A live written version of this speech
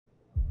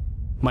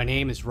My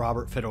name is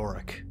Robert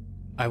Fedorik.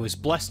 I was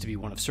blessed to be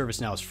one of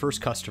ServiceNow's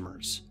first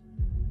customers.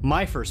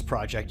 My first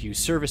project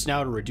used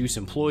ServiceNow to reduce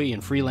employee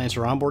and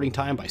freelancer onboarding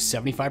time by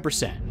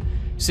 75%.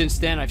 Since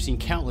then, I've seen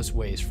countless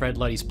ways Fred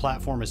Luddy's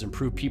platform has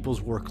improved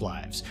people's work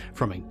lives,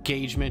 from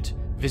engagement,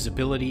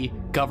 visibility,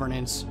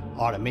 governance,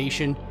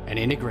 automation, and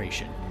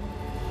integration.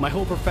 My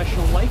whole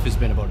professional life has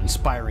been about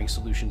inspiring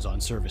solutions on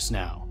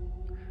ServiceNow.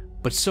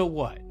 But so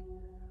what?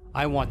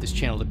 I want this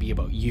channel to be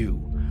about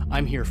you.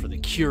 I'm here for the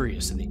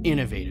curious and the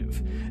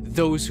innovative,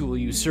 those who will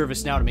use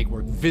ServiceNow to make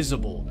work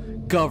visible,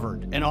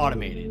 governed, and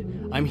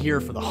automated. I'm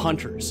here for the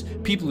hunters,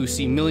 people who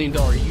see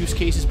million-dollar use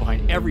cases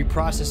behind every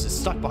process that's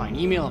stuck behind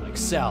email and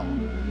Excel.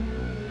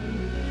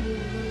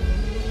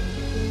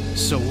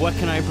 So what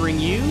can I bring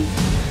you?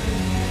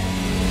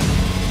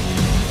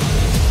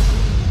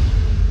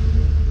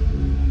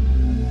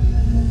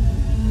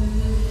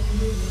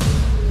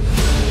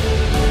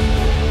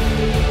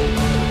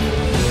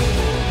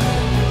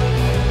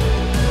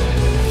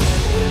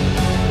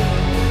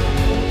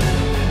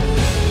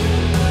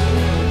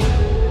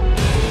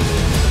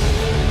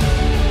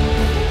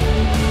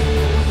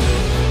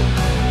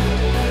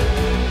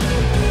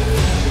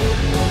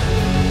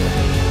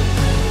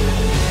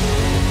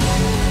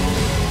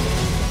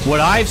 What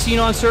I've seen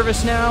on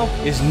ServiceNow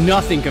is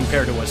nothing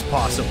compared to what's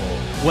possible.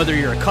 Whether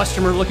you're a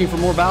customer looking for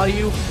more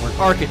value, or an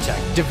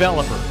architect,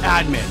 developer,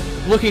 admin,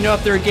 looking to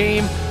up their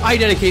game, I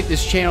dedicate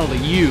this channel to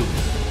you.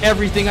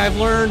 Everything I've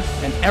learned,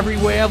 and every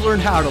way I've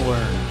learned how to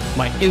learn.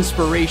 My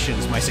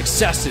inspirations, my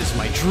successes,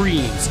 my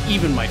dreams,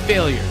 even my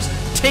failures.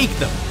 Take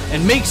them,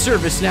 and make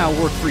ServiceNow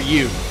work for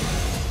you.